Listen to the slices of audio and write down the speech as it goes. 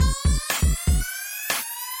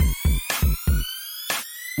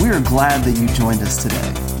We are glad that you joined us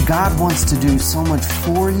today. God wants to do so much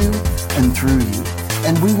for you and through you,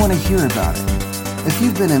 and we want to hear about it. If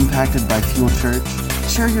you've been impacted by Fuel Church,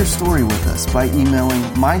 share your story with us by emailing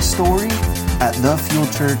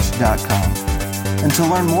mystory@thefuelchurch.com. And to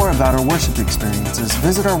learn more about our worship experiences,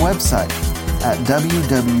 visit our website at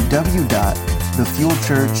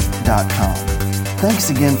www.thefuelchurch.com. Thanks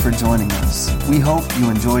again for joining us. We hope you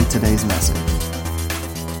enjoyed today's message.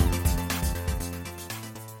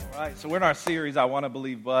 So we're in our series, I Want to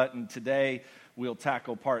Believe But, and today we'll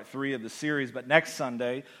tackle part 3 of the series. But next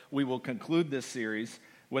Sunday, we will conclude this series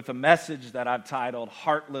with a message that I've titled,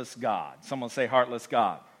 Heartless God. Someone say, Heartless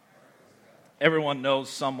God. Everyone knows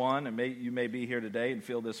someone, and you may be here today and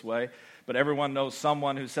feel this way, but everyone knows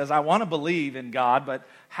someone who says, I want to believe in God, but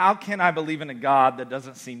how can I believe in a God that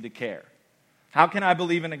doesn't seem to care? How can I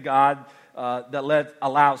believe in a God that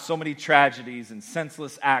allows so many tragedies and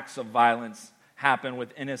senseless acts of violence happen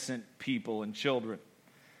with innocent people and children?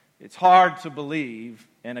 It's hard to believe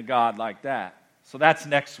in a God like that. So that's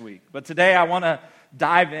next week. But today I want to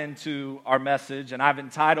dive into our message, and I've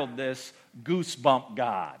entitled this, Goosebump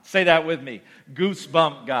God. Say that with me,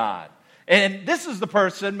 Goosebump God. And this is the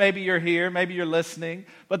person, maybe you're here, maybe you're listening,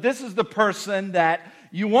 but this is the person that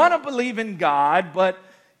you want to believe in God, but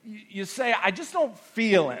you say, I just don't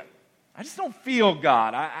feel Him. I just don't feel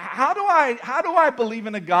God. How do I believe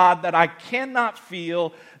in a God that I cannot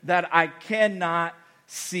feel, that I cannot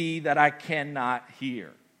see, that I cannot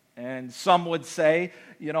hear? And some would say,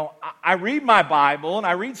 I read my Bible and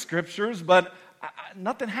I read scriptures, but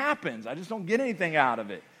nothing happens. I just don't get anything out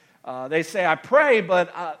of it. They say, I pray,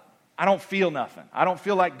 but I don't feel nothing. I don't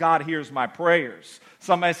feel like God hears my prayers.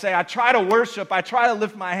 Some may say, I try to worship, I try to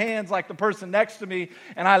lift my hands like the person next to me,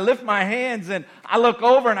 and I lift my hands and I look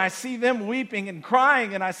over and I see them weeping and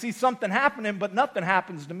crying and I see something happening, but nothing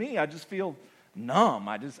happens to me. I just feel numb.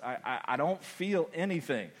 I don't feel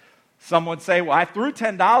anything. Some would say, well, I threw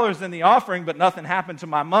 $10 in the offering, but nothing happened to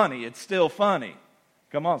my money. It's still funny.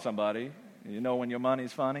 Come on, somebody. You know when your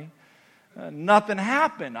money's funny? Nothing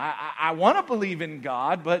happened. I want to believe in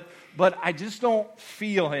God, but I just don't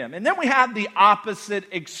feel Him. And then we have the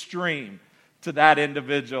opposite extreme to that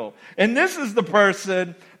individual. And this is the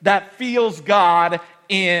person that feels God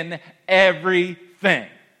in everything.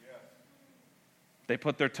 They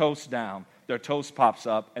put their toast down, their toast pops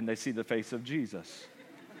up, and they see the face of Jesus.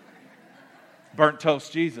 Burnt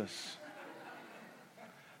toast Jesus.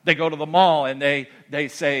 They go to the mall and they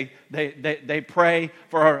say they pray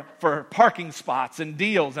for parking spots and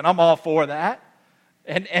deals, and I'm all for that.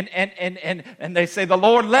 And they say, the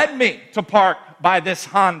Lord led me to park by this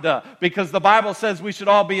Honda because the Bible says we should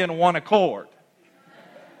all be in one accord.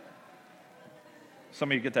 Some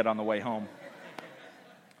of you get that on the way home.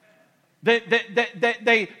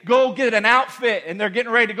 They go get an outfit and they're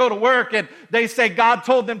getting ready to go to work, and they say God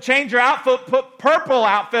told them, change your outfit, put purple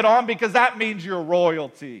outfit on because that means you're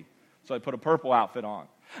royalty. So they put a purple outfit on.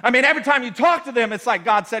 I mean, every time you talk to them, it's like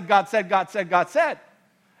God said, God said, God said, God said.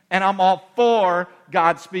 And I'm all for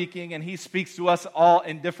God speaking, and He speaks to us all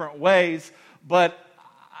in different ways, but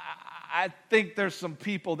I think there's some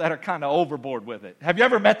people that are kind of overboard with it. Have you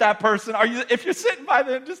ever met that person? If you're sitting by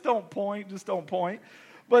them, just don't point.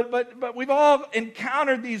 But we've all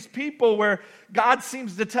encountered these people where God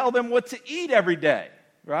seems to tell them what to eat every day,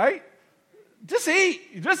 right? Just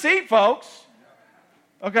eat, folks.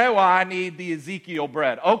 Okay, well, I need the Ezekiel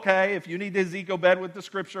bread. Okay, if you need the Ezekiel bread with the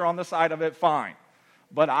scripture on the side of it, fine.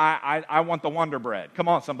 But I want the wonder bread. Come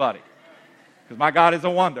on, somebody. Because my God is a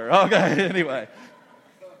wonder. Okay, anyway.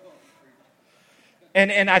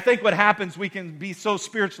 And I think what happens, we can be so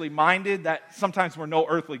spiritually minded that sometimes we're no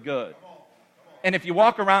earthly good. And if you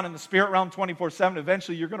walk around in the spirit realm 24/7,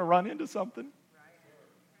 eventually you're going to run into something.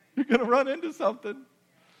 You're going to run into something.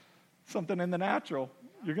 Something in the natural.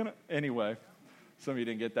 Anyway, some of you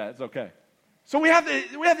didn't get that. It's okay. So we have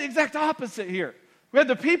the exact opposite here. We have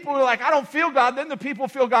the people who are like, I don't feel God. Then the people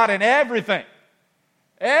feel God in everything.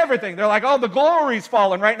 Everything. They're like, oh, the glory's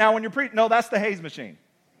falling right now when you're preaching. No, that's the haze machine.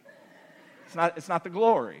 It's not the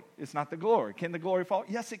glory. It's not the glory. Can the glory fall?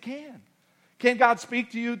 Yes, it can. Can God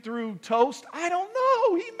speak to you through toast? I don't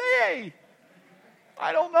know. He may.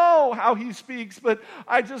 I don't know how He speaks, but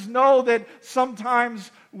I just know that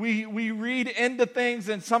sometimes we read into things,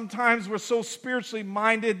 and sometimes we're so spiritually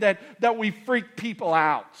minded that we freak people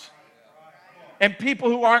out. And people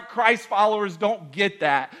who aren't Christ followers don't get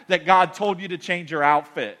that God told you to change your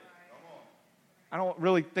outfit. I don't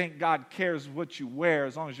really think God cares what you wear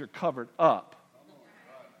as long as you're covered up.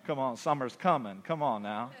 Come on, summer's coming. Come on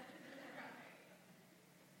now.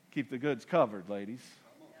 Keep the goods covered, ladies.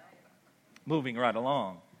 Moving right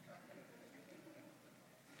along.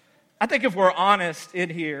 I think if we're honest in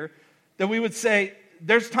here, that we would say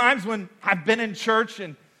there's times when I've been in church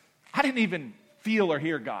and I didn't even feel or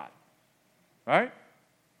hear God, right?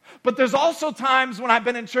 But there's also times when I've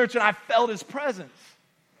been in church and I felt His presence.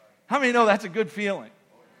 How many know that's a good feeling?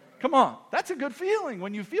 Come on, that's a good feeling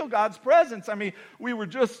when you feel God's presence. I mean, we were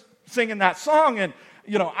just singing that song and,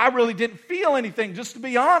 I really didn't feel anything, just to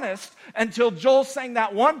be honest, until Joel sang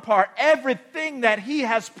that one part. Everything that He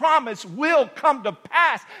has promised will come to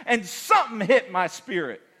pass. And something hit my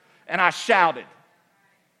spirit. And I shouted.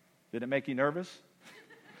 Did it make you nervous?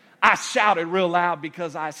 I shouted real loud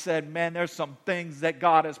because I said, man, there's some things that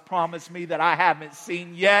God has promised me that I haven't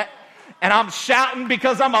seen yet. And I'm shouting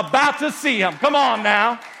because I'm about to see Him. Come on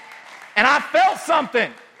now. And I felt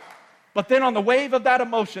something. But then on the wave of that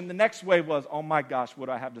emotion, the next wave was, oh my gosh, what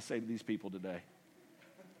do I have to say to these people today?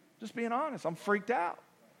 Just being honest, I'm freaked out.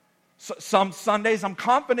 So, some Sundays I'm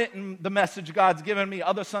confident in the message God's given me.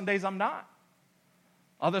 Other Sundays I'm not.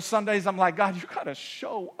 Other Sundays I'm like, God, you got to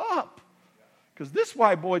show up. Because this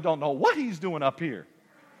white boy don't know what he's doing up here.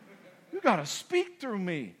 You got to speak through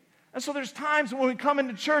me. And so there's times when we come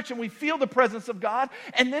into church and we feel the presence of God,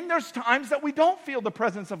 and then there's times that we don't feel the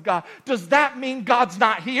presence of God. Does that mean God's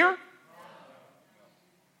not here?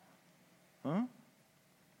 Huh?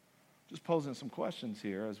 Just posing some questions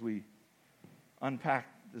here as we unpack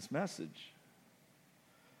this message.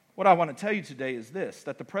 What I want to tell you today is this,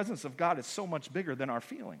 that the presence of God is so much bigger than our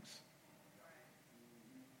feelings.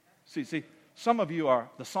 See, some of you are,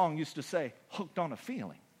 the song used to say, hooked on a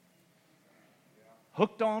feeling.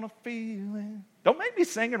 Hooked on a feeling. Don't make me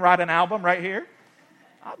sing and write an album right here.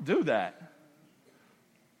 I'll do that.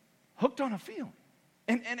 Hooked on a feeling.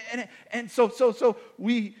 And so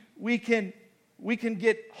we can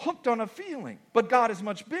get hooked on a feeling, but God is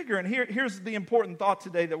much bigger. And here's the important thought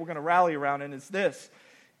today that we're going to rally around, and it's this.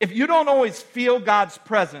 If you don't always feel God's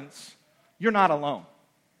presence, you're not alone.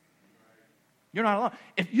 You're not alone.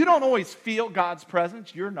 If you don't always feel God's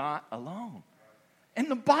presence, you're not alone. And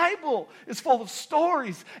the Bible is full of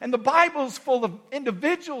stories, and the Bible is full of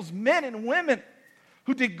individuals, men and women,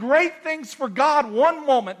 who did great things for God. One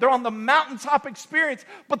moment, they're on the mountaintop experience,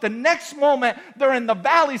 but the next moment, they're in the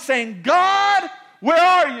valley saying, God, where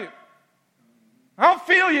are you? I don't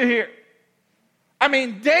feel you here. I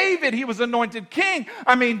mean, David, he was anointed king.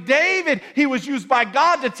 I mean, David, he was used by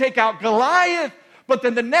God to take out Goliath. But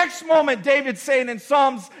then the next moment, David's saying in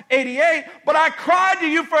Psalms 88, but I cried to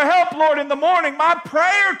you for help, Lord, in the morning. My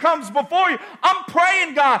prayer comes before you. I'm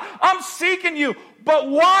praying, God. I'm seeking you. But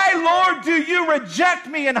why, Lord, do you reject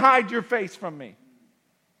me and hide your face from me?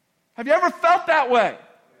 Have you ever felt that way?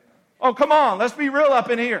 Oh, come on. Let's be real up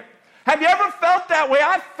in here. Have you ever felt that way?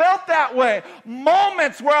 I felt that way.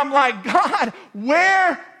 Moments where I'm like, God,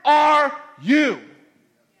 where are you?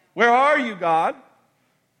 Where are you, God?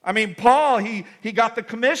 I mean, Paul, he got the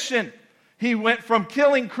commission. He went from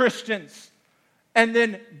killing Christians, and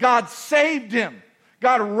then God saved him.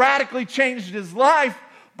 God radically changed his life,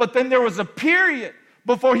 but then there was a period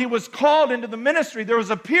before he was called into the ministry. There was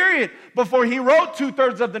a period before he wrote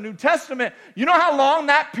 2/3 of the New Testament. You know how long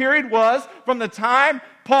that period was from the time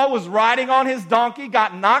Paul was riding on his donkey,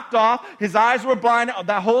 got knocked off, his eyes were blinded,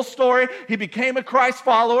 that whole story, he became a Christ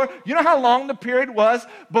follower. You know how long the period was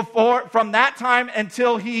before, from that time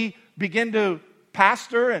until he began to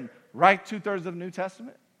pastor and write 2/3 of the New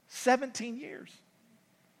Testament? 17 years.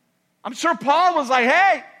 I'm sure Paul was like,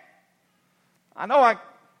 hey, I know I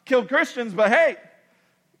killed Christians, but hey,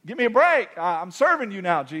 give me a break. I'm serving you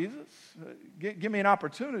now, Jesus. Give me an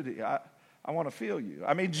opportunity. I want to feel you.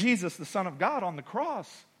 I mean, Jesus, the Son of God on the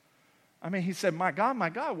cross. I mean, he said, my God,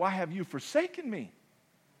 why have you forsaken me?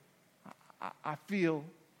 I feel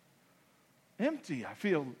empty. I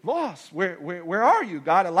feel lost. Where are you,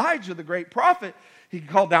 God? Elijah, the great prophet, he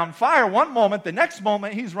called down fire one moment. The next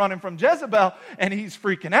moment, he's running from Jezebel, and he's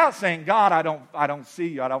freaking out, saying, God, I don't see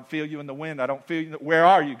you. I don't feel you in the wind. I don't feel you. Where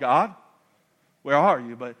are you, God? Where are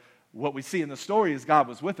you? But what we see in the story is God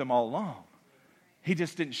was with him all along. He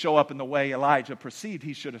just didn't show up in the way Elijah perceived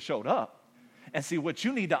he should have showed up. And see, what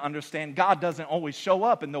you need to understand, God doesn't always show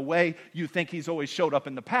up in the way you think he's always showed up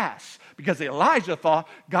in the past. Because Elijah thought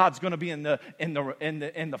God's going to be in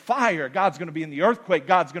the fire, God's going to be in the earthquake,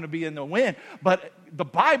 God's going to be in the wind. But the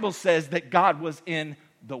Bible says that God was in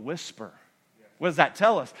the whisper. What does that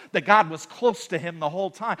tell us? That God was close to him the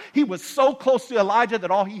whole time. He was so close to Elijah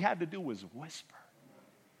that all he had to do was whisper.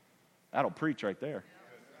 That'll preach right there.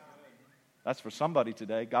 That's for somebody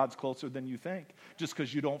today. God's closer than you think. Just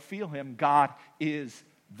because you don't feel him, God is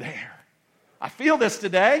there. I feel this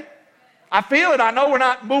today. I feel it. I know we're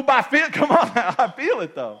not moved by fear. Come on. I feel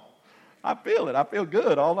it, though. I feel it. I feel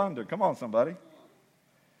good all under. Come on, somebody.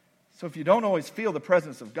 So if you don't always feel the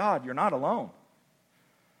presence of God, you're not alone.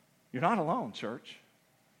 You're not alone, church.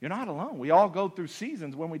 You're not alone. We all go through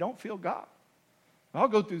seasons when we don't feel God. We all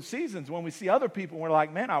go through seasons when we see other people and we're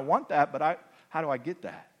like, man, I want that, but how do I get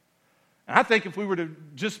that? And I think if we were to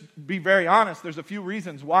just be very honest, there's a few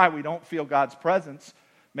reasons why we don't feel God's presence.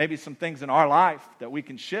 Maybe some things in our life that we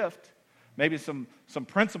can shift. Maybe some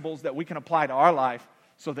principles that we can apply to our life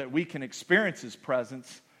so that we can experience His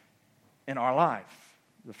presence in our life.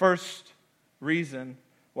 The first reason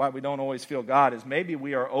why we don't always feel God is maybe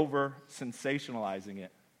we are over-sensationalizing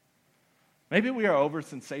it. Maybe we are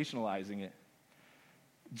over-sensationalizing it.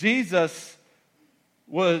 Jesus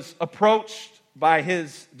was approached by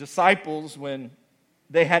His disciples when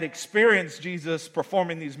they had experienced Jesus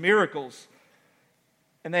performing these miracles.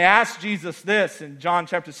 And they asked Jesus this in John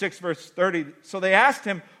chapter 6, verse 30. So they asked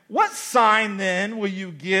Him, what sign then will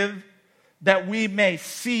you give that we may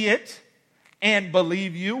see it and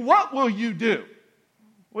believe you? What will you do?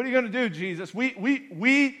 What are you going to do, Jesus?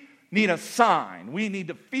 We need a sign. We need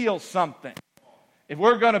to feel something. If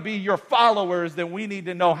we're going to be your followers, then we need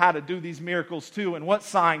to know how to do these miracles too. And what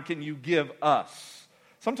sign can you give us?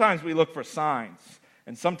 Sometimes we look for signs,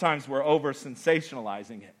 and sometimes we're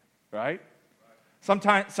over-sensationalizing it, right?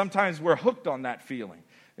 Sometimes we're hooked on that feeling.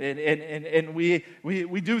 And we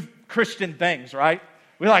do Christian things, right?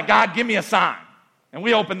 We're like, God, give me a sign. And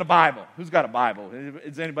we open the Bible. Who's got a Bible?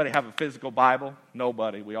 Does anybody have a physical Bible?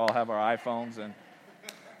 Nobody. We all have our iPhones, and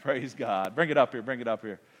praise God. Bring it up here. Bring it up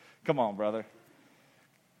here. Come on, brother.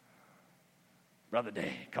 Brother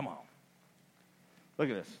Dave, come on. Look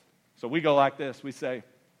at this. So we go like this. We say,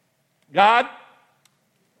 God,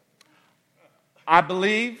 I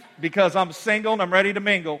believe because I'm single and I'm ready to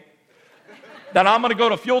mingle that I'm going to go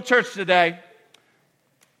to Fuel Church today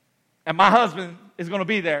and my husband is going to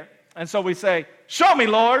be there. And so we say, show me,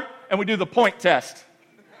 Lord. And we do the point test.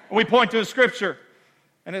 And we point to a scripture.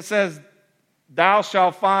 And it says, thou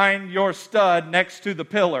shalt find your stud next to the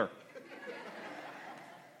pillar.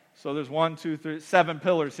 So there's 1, 2, 3, 7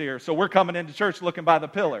 pillars here. So we're coming into church looking by the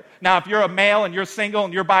pillar. Now, if you're a male and you're single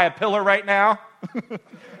and you're by a pillar right now,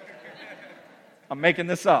 I'm making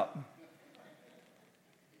this up.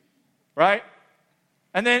 Right?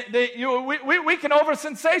 And then we can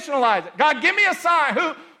over-sensationalize it. God, give me a sign.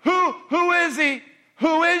 Who is he?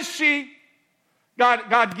 Who is she?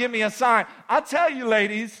 God, give me a sign. I'll tell you,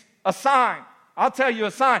 ladies, a sign. I'll tell you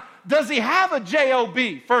a sign. Does he have a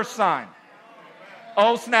J-O-B? First sign.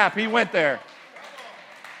 Oh, snap, he went there.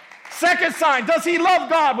 Second sign, does he love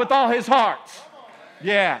God with all his heart?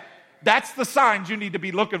 Yeah, that's the signs you need to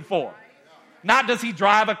be looking for. Not does he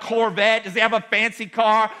drive a Corvette? Does he have a fancy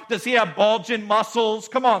car? Does he have bulging muscles?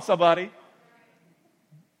 Come on, somebody.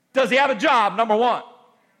 Does he have a job? Number one.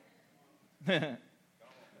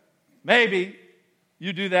 Maybe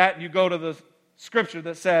you do that and you go to the scripture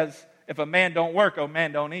that says, if a man don't work, a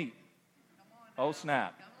man don't eat. Oh,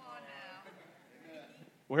 snap.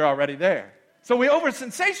 We're already there. So we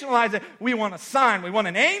over-sensationalize it. We want a sign. We want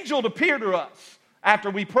an angel to appear to us after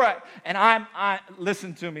we pray. And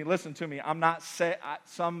listen to me. I'm not saying,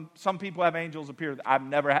 some people have angels appear. I've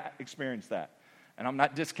never experienced that. And I'm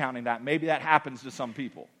not discounting that. Maybe that happens to some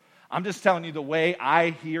people. I'm just telling you the way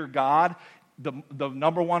I hear God, the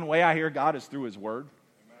number one way I hear God is through His Word.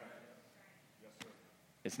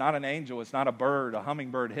 It's not an angel. It's not a bird, a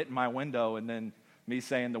hummingbird hitting my window and then me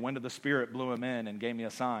saying the wind of the Spirit blew him in and gave me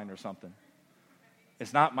a sign or something.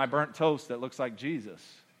 It's not my burnt toast that looks like Jesus.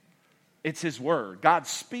 It's His Word. God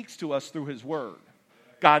speaks to us through His Word.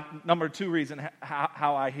 God, number two reason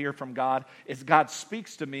how I hear from God is God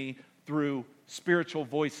speaks to me through spiritual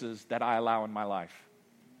voices that I allow in my life.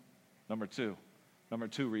 Number two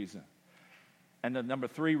reason. And the number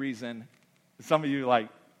three reason, some of you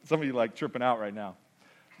like tripping out right now.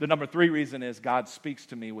 The number three reason is God speaks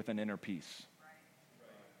to me with an inner peace.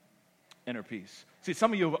 Inner peace. See,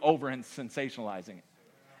 some of you are over-sensationalizing it.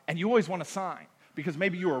 And you always want a sign because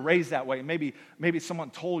maybe you were raised that way. Maybe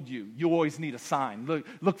someone told you always need a sign.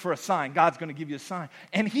 Look for a sign. God's going to give you a sign.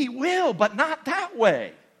 And He will, but not that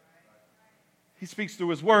way. He speaks through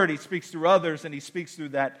His Word. He speaks through others. And He speaks through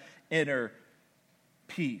that inner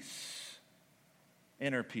peace.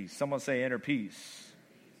 Inner peace. Someone say inner peace.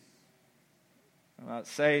 I'm not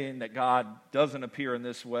saying that God doesn't appear in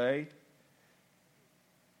this way.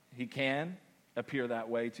 He can appear that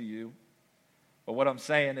way to you. But what I'm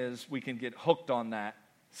saying is we can get hooked on that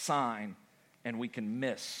sign and we can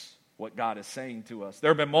miss what God is saying to us. There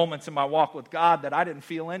have been moments in my walk with God that I didn't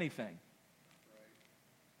feel anything.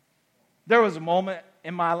 There was a moment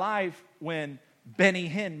in my life when Benny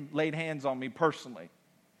Hinn laid hands on me personally.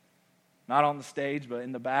 not on the stage, but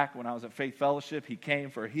in the back when I was at Faith Fellowship. He came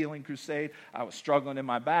for a healing crusade. I was struggling in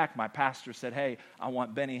my back. My pastor said, hey, I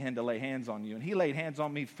want Benny Hinn to lay hands on you. And he laid hands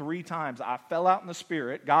on me 3 times. I fell out in the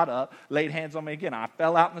Spirit, got up, laid hands on me again. I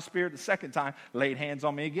fell out in the Spirit the second time, laid hands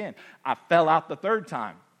on me again. I fell out the third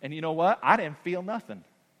time. And you know what? I didn't feel nothing.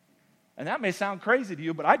 And that may sound crazy to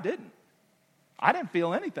you, but I didn't. I didn't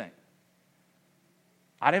feel anything.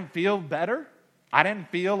 I didn't feel better. I didn't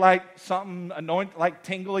feel like something anointed, like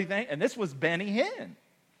tingly thing. And this was Benny Hinn.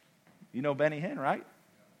 You know Benny Hinn, right?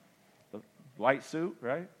 The white suit,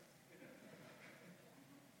 right?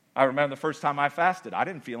 I remember the first time I fasted. I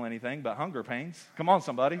didn't feel anything but hunger pains. Come on,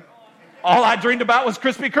 somebody. All I dreamed about was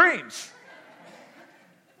Krispy Kremes.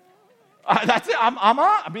 That's it.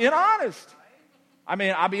 I'm being honest. I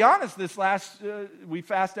mean, I'll be honest. This last, we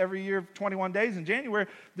fast every year, 21 days in January.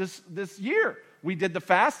 This year, we did the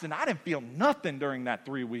fast, and I didn't feel nothing during that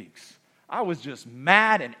 3 weeks. I was just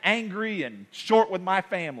mad and angry and short with my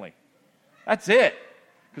family. That's it.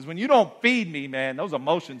 Because when you don't feed me, man, those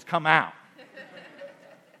emotions come out.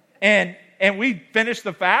 And we finished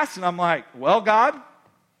the fast, and I'm like, well, God,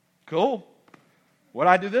 cool. What'd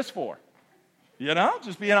I do this for? You know,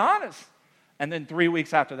 just being honest. And then 3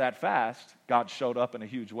 weeks after that fast, God showed up in a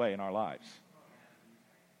huge way in our lives.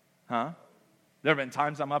 Huh? There have been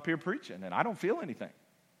times I'm up here preaching and I don't feel anything.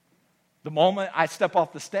 The moment I step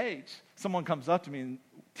off the stage, someone comes up to me and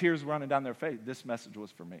tears running down their face. This message was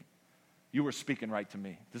for me. You were speaking right to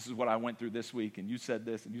me. This is what I went through this week, and you said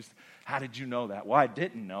this, and how did you know that? Well, I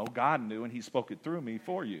didn't know. God knew, and he spoke it through me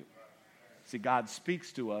for you. See, God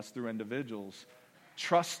speaks to us through individuals,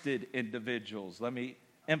 trusted individuals. Let me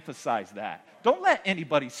emphasize that. Don't let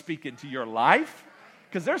anybody speak into your life,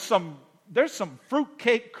 because there's some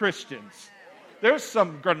fruitcake Christians. There's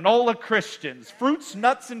some granola Christians, fruits,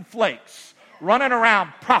 nuts, and flakes, running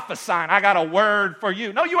around prophesying, I got a word for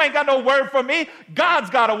you. No, you ain't got no word for me. God's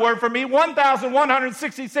got a word for me,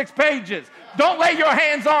 1,166 pages. Don't lay your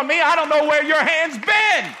hands on me. I don't know where your hand's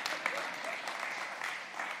been.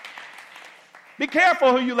 Be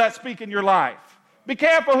careful who you let speak in your life. Be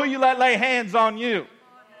careful who you let lay hands on you.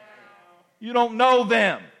 You don't know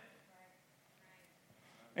them.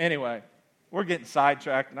 Anyway, we're getting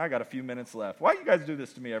sidetracked, and I got a few minutes left. Why do you guys do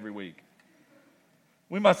this to me every week?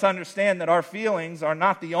 We must understand that our feelings are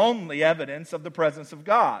not the only evidence of the presence of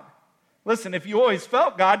God. Listen, if you always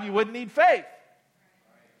felt God, you wouldn't need faith.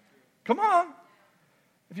 Come on.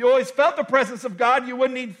 If you always felt the presence of God, you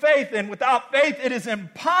wouldn't need faith. And without faith, it is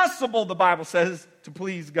impossible, the Bible says, to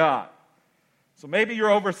please God. So maybe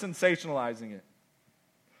you're over-sensationalizing it.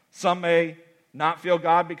 Some may not feel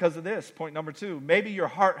God because of this. Point number 2, maybe your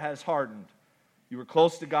heart has hardened. You were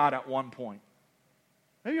close to God at one point.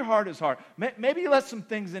 Maybe your heart is hard. Maybe you let some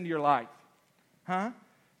things into your life. Huh?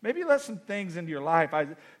 Maybe you let some things into your life.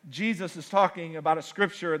 Jesus is talking about a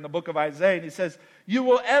scripture in the book of Isaiah, and he says, you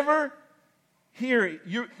will ever hear,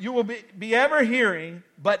 you will be ever hearing,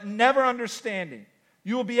 but never understanding.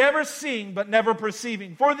 You will be ever seeing, but never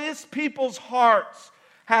perceiving. For this people's hearts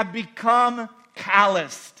have become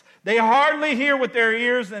calloused. They hardly hear with their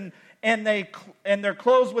ears, and they're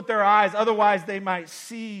closed with their eyes. Otherwise, they might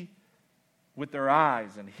see with their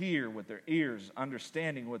eyes and hear with their ears,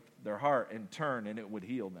 understanding with their heart, and turn, and it would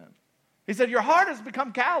heal them. He said, your heart has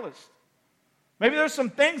become calloused. Maybe there's some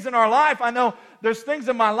things in our life. I know there's things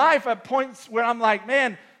in my life at points where I'm like,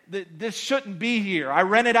 man, this shouldn't be here. I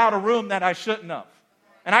rented out a room that I shouldn't have.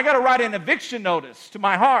 And I got to write an eviction notice to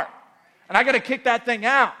my heart. And I got to kick that thing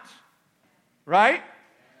out. Right?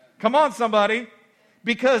 Come on, somebody.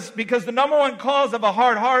 Because the number one cause of a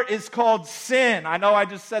hard heart is called sin. I know I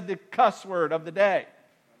just said the cuss word of the day.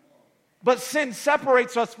 But sin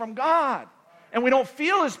separates us from God. And we don't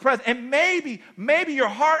feel His presence. And maybe your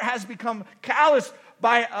heart has become callous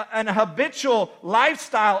by an habitual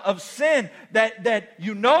lifestyle of sin that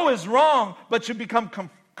you know is wrong, but you become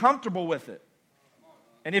comfortable with it.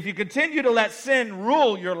 And if you continue to let sin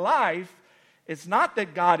rule your life, it's not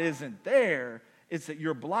that God isn't there, it's that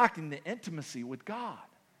you're blocking the intimacy with God.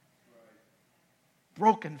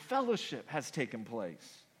 Broken fellowship has taken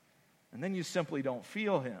place. And then you simply don't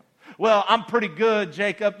feel Him. Well, I'm pretty good,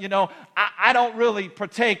 Jacob. You know, I don't really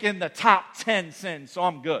partake in the top 10 sins, so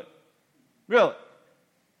I'm good. Really?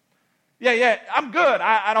 Yeah, I'm good.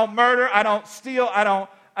 I don't murder. I don't steal. I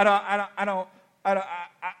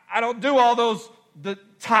don't do all those the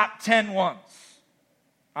top 10 ones.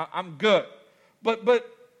 I'm good. But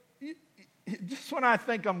just when I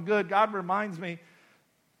think I'm good, God reminds me,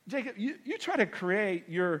 Jacob, you try to create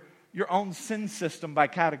your own sin system by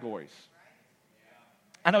categories.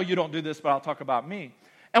 I know you don't do this, but I'll talk about me.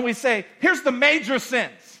 And we say, here's the major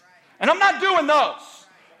sins. And I'm not doing those.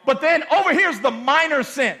 But then over here's the minor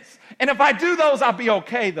sins. And if I do those, I'll be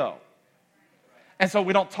okay, though. And so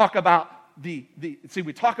we don't talk about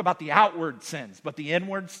we talk about the outward sins, but the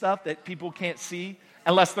inward stuff that people can't see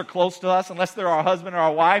unless they're close to us, unless they're our husband or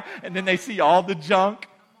our wife, and then they see all the junk.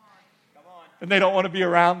 And they don't want to be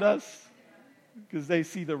around us because they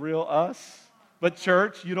see the real us. But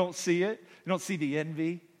church, you don't see it. You don't see the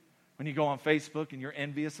envy. When you go on Facebook and you're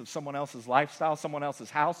envious of someone else's lifestyle, someone else's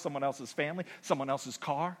house, someone else's family, someone else's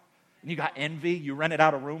car, and you got envy, you rented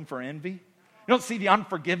out a room for envy. You don't see the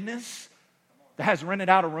unforgiveness that has rented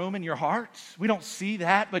out a room in your heart. We don't see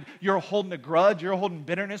that, but you're holding a grudge, you're holding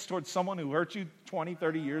bitterness towards someone who hurt you 20,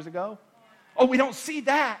 30 years ago. Oh, we don't see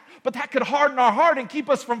that, but that could harden our heart and keep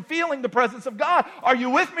us from feeling the presence of God. Are you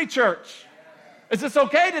with me, church? Is this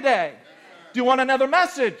okay today? Do you want another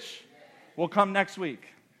message? We'll come next week.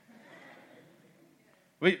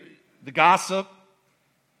 The gossip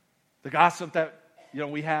that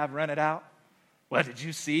we have rented out. Well, did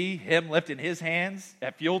you see him lifting his hands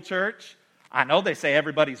at Fuel Church? I know they say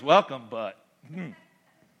everybody's welcome, but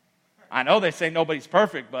I know they say nobody's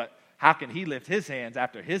perfect, but how can he lift his hands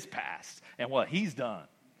after his past and what he's done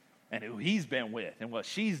and who he's been with and what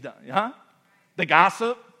she's done? Huh? The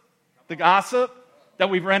gossip that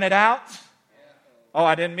we've rented out. Oh,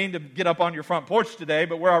 I didn't mean to get up on your front porch today,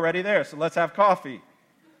 but we're already there, so let's have coffee.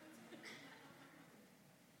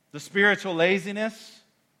 The spiritual laziness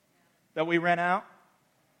that we rent out.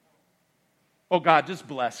 Oh, God, just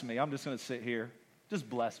bless me. I'm just going to sit here. Just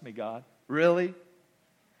bless me, God. Really?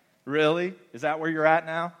 Really? Is that where you're at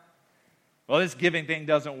now? Well, this giving thing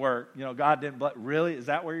doesn't work. God didn't bless. Really? Is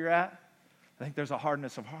that where you're at? I think there's a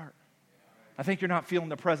hardness of heart. I think you're not feeling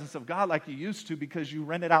the presence of God like you used to because you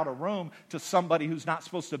rented out a room to somebody who's not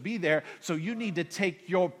supposed to be there. So you need to take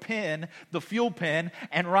your pen, the fuel pen,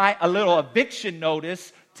 and write a little eviction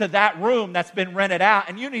notice to that room that's been rented out.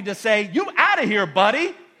 And you need to say, you out of here,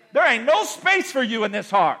 buddy. There ain't no space for you in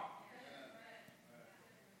this heart.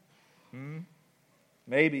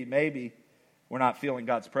 Maybe we're not feeling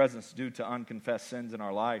God's presence due to unconfessed sins in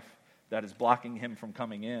our life that is blocking him from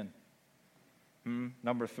coming in.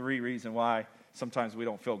 Number 3 reason why sometimes we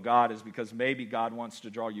don't feel God is because maybe God wants to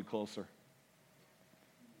draw you closer.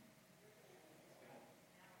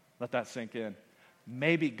 Let that sink in.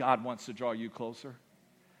 Maybe God wants to draw you closer.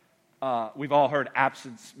 We've all heard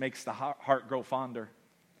absence makes the heart grow fonder.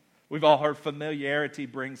 We've all heard familiarity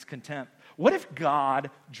brings contempt. What if God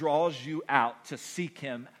draws you out to seek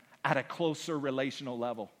him at a closer relational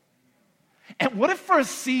level? And what if for a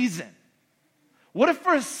season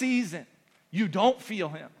you don't feel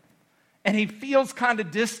him and he feels kind of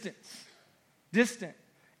distant?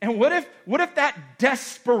 And what if that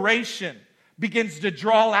desperation begins to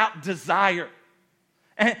draw out desire?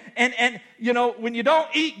 And when you don't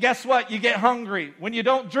eat, guess what? You get hungry. When you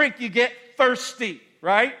don't drink, you get thirsty,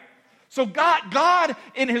 right? So God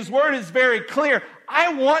in his word is very clear.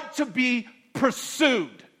 I want to be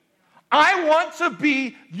pursued. I want to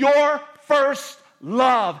be your first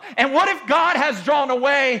love. And what if God has drawn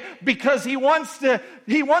away because he wants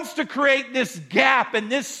to create this gap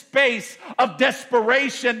and this space of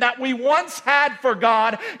desperation that we once had for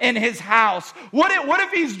God in his house? What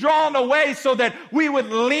if he's drawn away so that we would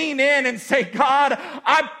lean in and say, God,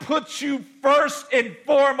 I put you first and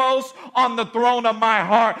foremost on the throne of my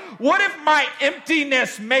heart? What if my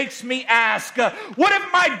emptiness makes me ask? What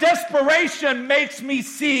if my desperation makes me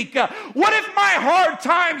seek? What if my hard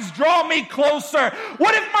times draw me closer?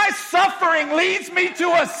 What if my suffering leads me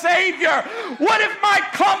to a Savior? What if my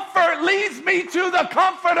comfort leads me to the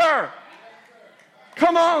Comforter?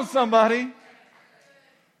 Come on, somebody.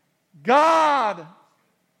 God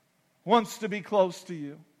wants to be close to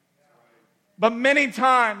you. But many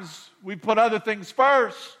times we put other things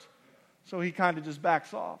first, so he kind of just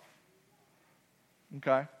backs off.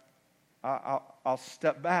 Okay, I'll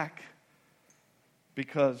step back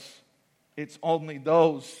because it's only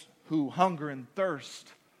those who hunger and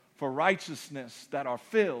thirst for righteousness that are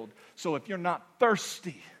filled. So if you're not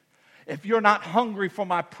thirsty, if you're not hungry for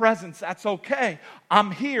my presence, that's okay.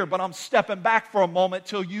 I'm here, but I'm stepping back for a moment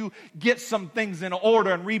till you get some things in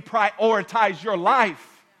order and reprioritize your life.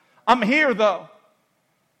 I'm here, though.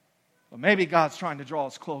 But maybe God's trying to draw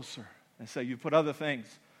us closer and say, you put other things,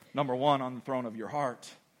 number 1, on the throne of your heart.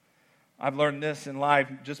 I've learned this in life.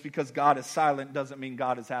 Just because God is silent doesn't mean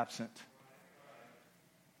God is absent.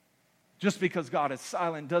 Just because God is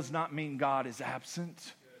silent does not mean God is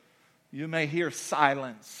absent. You may hear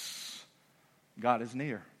silence. God is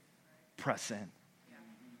near. Press in.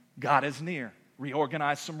 God is near.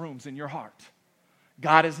 Reorganize some rooms in your heart.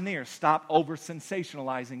 God is near. Stop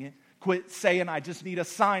over-sensationalizing it. Quit saying, I just need a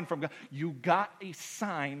sign from God. You got a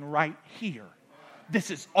sign right here.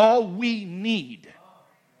 This is all we need.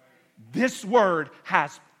 This word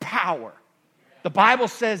has power. The Bible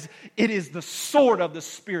says it is the sword of the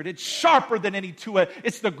Spirit. It's sharper than any two-edged.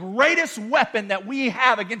 It's the greatest weapon that we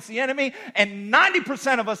have against the enemy, and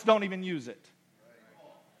 90% of us don't even use it.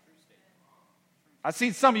 I've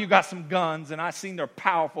seen some of you got some guns, and I've seen they're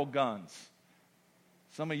powerful guns.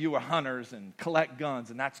 Some of you are hunters and collect guns,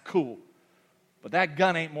 and that's cool. But that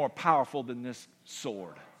gun ain't more powerful than this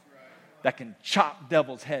sword that can chop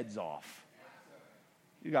devils' heads off.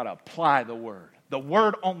 You got to apply the word. The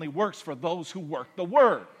word only works for those who work the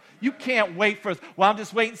word. You can't wait for, well, I'm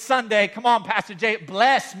just waiting Sunday. Come on, Pastor Jay,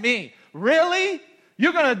 bless me. Really?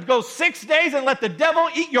 You're going to go 6 days and let the devil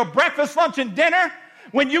eat your breakfast, lunch, and dinner?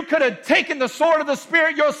 When you could have taken the sword of the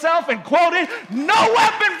Spirit yourself and quoted, no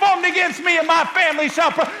weapon formed against me and my family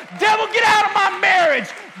shall prosper. Devil, get out of my marriage.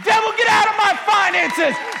 Devil, get out of my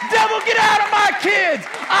finances. Devil, get out of my kids.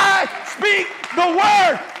 I speak the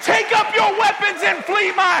word. Take up your weapons and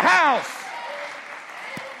flee my house.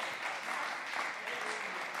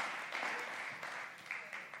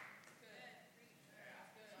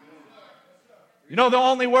 You know the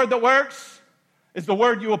only word that works is the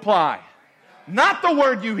word you apply. Not the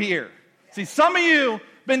word you hear. See, some of you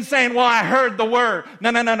been saying, well, I heard the word.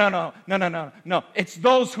 No. It's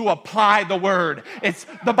those who apply the word. It's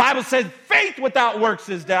the Bible says faith without works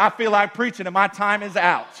is dead. I feel like preaching and my time is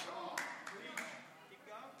out.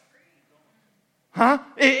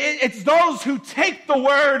 It's those who take the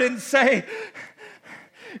word and say,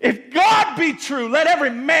 if God be true, let every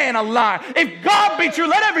man a liar. If God be true,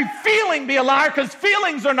 let every feeling be a liar, because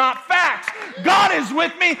feelings are not facts. God is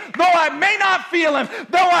with me, though I may not feel him,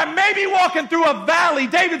 though I may be walking through a valley.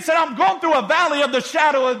 David said, I'm going through a valley of the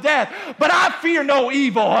shadow of death, but I fear no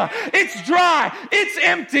evil. It's dry, it's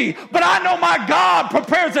empty, but I know my God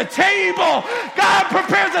prepares a table. God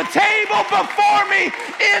prepares a table before me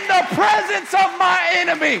in the presence of my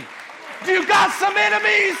enemy. Do you got some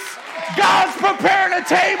enemies? God's preparing a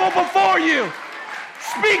table before you.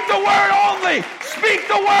 Speak the word only. Speak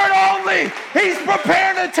the word only. He's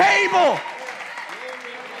preparing a table.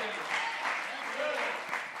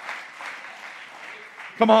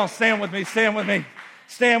 Come on, stand with me. Stand with me.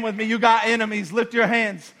 Stand with me. You got enemies. Lift your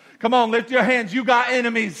hands. Come on, lift your hands. You got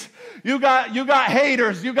enemies. You got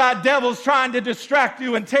haters. You got devils trying to distract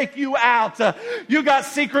you and take you out. You got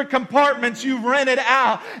secret compartments you've rented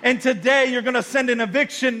out. And today you're going to send an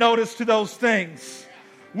eviction notice to those things.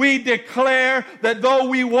 We declare that though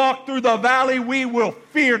we walk through the valley, we will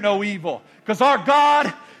fear no evil. Because our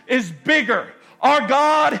God is bigger. Our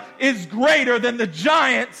God is greater than the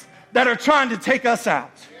giants that are trying to take us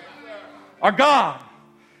out. Our God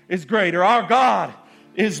is greater. Our God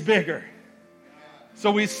is bigger.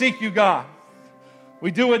 So we seek you, God.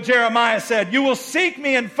 We do what Jeremiah said. You will seek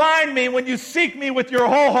me and find me. When you seek me with your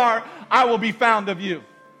whole heart, I will be found of you.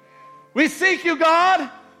 We seek you, God,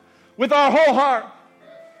 with our whole heart.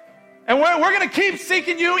 And we're going to keep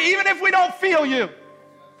seeking you even if we don't feel you.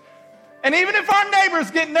 And even if our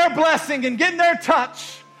neighbor's getting their blessing and getting their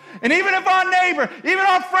touch. And even if our neighbor, even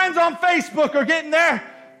our friends on Facebook are getting their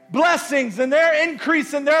blessings and their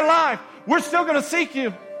increase in their life, we're still going to seek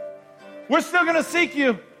you. We're still going to seek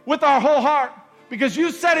you with our whole heart, because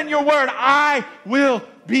you said in your word, I will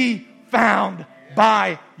be found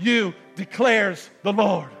by you, declares the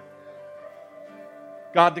Lord.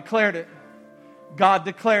 God declared it. God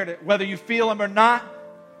declared it. Whether you feel him or not,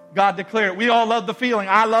 God declared it. We all love the feeling.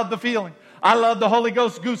 I love the feeling. I love the Holy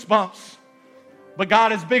Ghost goosebumps. But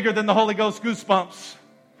God is bigger than the Holy Ghost goosebumps.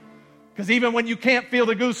 Because even when you can't feel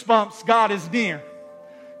the goosebumps, God is near.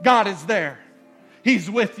 God is there. He's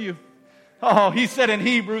with you. Oh, he said in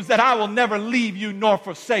Hebrews that I will never leave you nor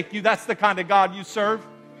forsake you. That's the kind of God you serve.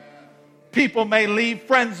 People may leave,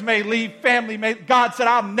 friends may leave, family may. God said,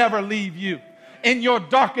 I'll never leave you. In your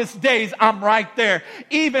darkest days, I'm right there.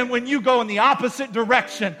 Even when you go in the opposite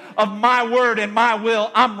direction of my word and my will,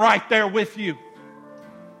 I'm right there with you.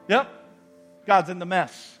 Yep. God's in the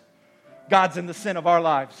mess. God's in the sin of our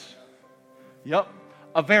lives. Yep.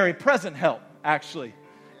 A very present help, actually,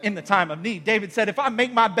 in the time of need. David said, if I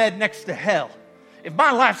make my bed next to hell, if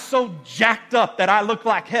my life's so jacked up that I look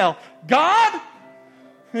like hell, God,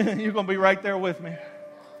 you're going to be right there with me.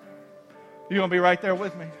 You're going to be right there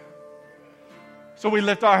with me. So we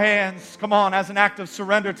lift our hands, come on, as an act of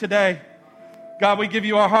surrender today. God, we give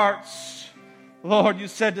you our hearts. Lord, you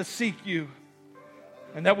said to seek you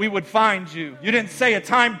and that we would find you. You didn't say a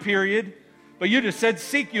time period, but you just said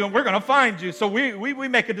seek you and we're going to find you. So we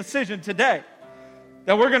make a decision today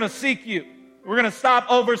that we're going to seek you. We're going to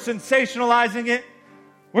stop over sensationalizing it.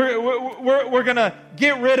 We're going to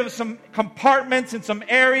get rid of some compartments and some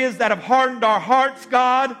areas that have hardened our hearts,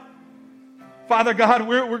 God. Father God,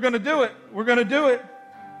 we're going to do it. We're going to do it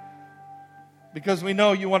because we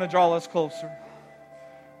know you want to draw us closer.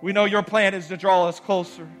 We know your plan is to draw us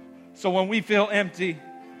closer. So when we feel empty,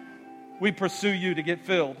 we pursue you to get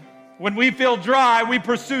filled. When we feel dry, we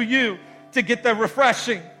pursue you to get the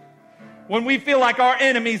refreshing. When we feel like our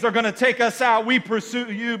enemies are going to take us out, we pursue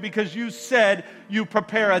you because you said you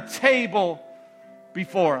prepare a table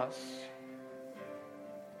before us.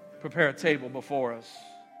 Prepare a table before us.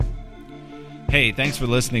 Hey, thanks for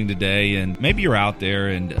listening today. And maybe you're out there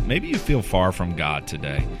and maybe you feel far from God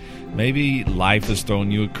today. Maybe life has thrown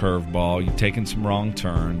you a curveball. You've taken some wrong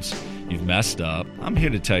turns. You've messed up. I'm here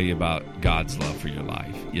to tell you about God's love for your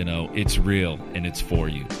life. You know, it's real and it's for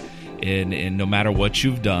you. And no matter what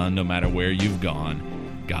you've done, no matter where you've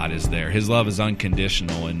gone, God is there. His love is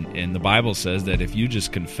unconditional. And the Bible says that if you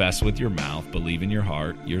just confess with your mouth, believe in your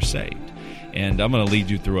heart, you're saved. And I'm going to lead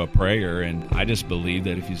you through a prayer. And I just believe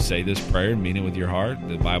that if you say this prayer and mean it with your heart,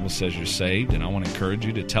 the Bible says you're saved. And I want to encourage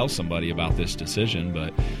you to tell somebody about this decision.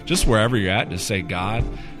 But just wherever you're at, just say, God,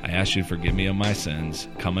 I ask you to forgive me of my sins.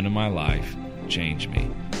 Come into my life. Change me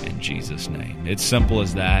in Jesus' name. It's simple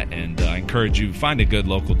as that, and I encourage you, find a good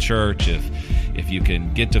local church. If you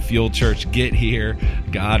can get to Fuel Church, get here.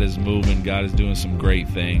 God is moving. God is doing some great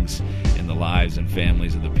things in the lives and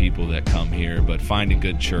families of the people that come here, but find a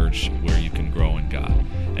good church where you can grow in God.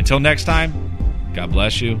 Until next time, God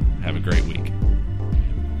bless you. Have a great week.